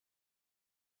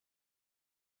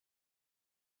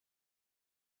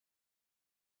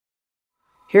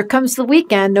Here comes the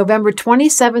weekend, November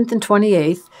 27th and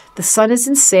 28th. The sun is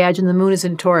in Sag and the moon is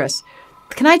in Taurus.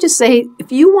 Can I just say,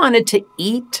 if you wanted to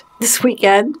eat this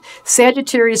weekend,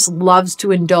 Sagittarius loves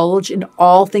to indulge in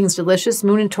all things delicious.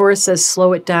 Moon in Taurus says,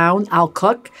 slow it down. I'll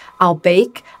cook, I'll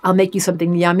bake, I'll make you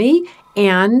something yummy.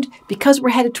 And because we're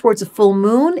headed towards a full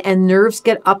moon and nerves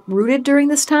get uprooted during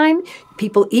this time,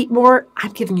 people eat more,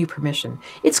 I'm giving you permission.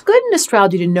 It's good in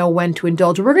astrology to know when to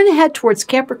indulge. We're going to head towards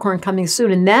Capricorn coming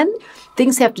soon, and then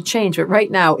things have to change, but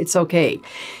right now it's okay.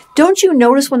 Don't you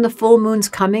notice when the full moon's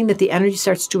coming that the energy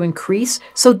starts to increase?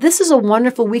 So this is a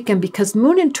wonderful weekend because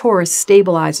moon in Taurus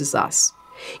stabilizes us.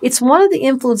 It's one of the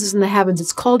influences in the heavens.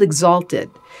 It's called exalted.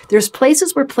 There's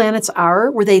places where planets are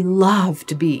where they love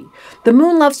to be. The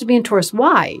moon loves to be in Taurus.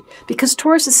 Why? Because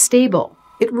Taurus is stable.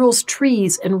 It rules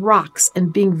trees and rocks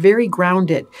and being very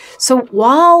grounded. So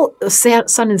while the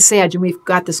sun in Sag, and we've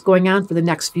got this going on for the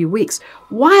next few weeks,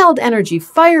 wild energy,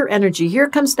 fire energy, here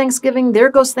comes Thanksgiving, there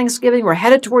goes Thanksgiving, we're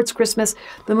headed towards Christmas.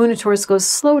 The moon in Taurus goes,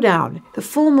 slow down. The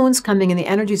full moon's coming and the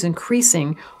energy's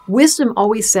increasing. Wisdom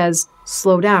always says,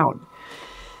 slow down.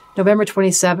 November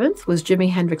 27th was Jimi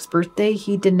Hendrix's birthday.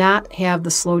 He did not have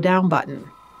the slow down button.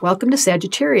 Welcome to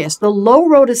Sagittarius. The low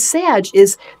road of Sag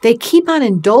is they keep on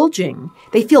indulging.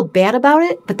 They feel bad about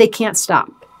it, but they can't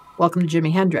stop. Welcome to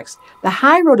Jimi Hendrix. The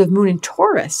high road of moon in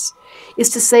Taurus is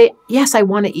to say, yes, I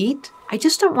want to eat. I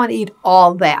just don't want to eat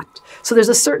all that. So there's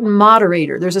a certain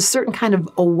moderator. There's a certain kind of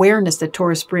awareness that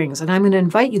Taurus brings. And I'm going to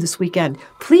invite you this weekend.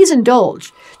 Please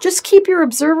indulge. Just keep your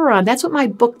observer on. That's what my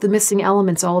book, The Missing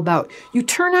Element's all about. You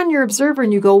turn on your observer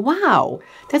and you go, wow,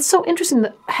 that's so interesting.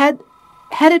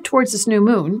 Headed towards this new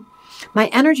moon, my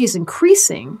energy is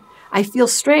increasing. I feel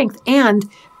strength. And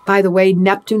by the way,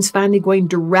 Neptune's finally going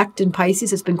direct in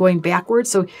Pisces. It's been going backwards.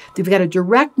 So we've got a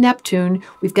direct Neptune.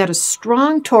 We've got a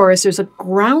strong Taurus. There's a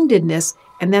groundedness.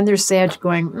 And then there's Sag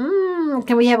going,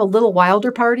 can we have a little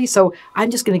wilder party? So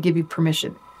I'm just going to give you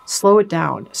permission. Slow it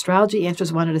down. Astrology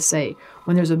Answers wanted to say,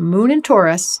 when there's a moon in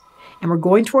Taurus and we're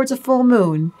going towards a full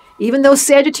moon, even though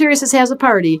Sagittarius has a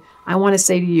party, I want to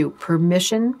say to you,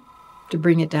 permission to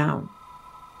bring it down.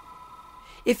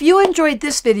 If you enjoyed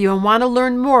this video and want to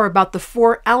learn more about the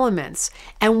 4 elements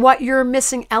and what your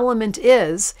missing element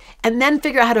is, and then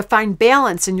figure out how to find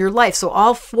balance in your life, so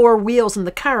all 4 wheels in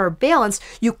the car are balanced,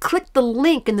 you click the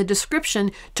link in the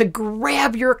description to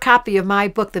grab your copy of my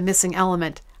book, The Missing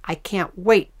Element. I can't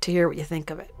wait to hear what you think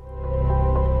of it.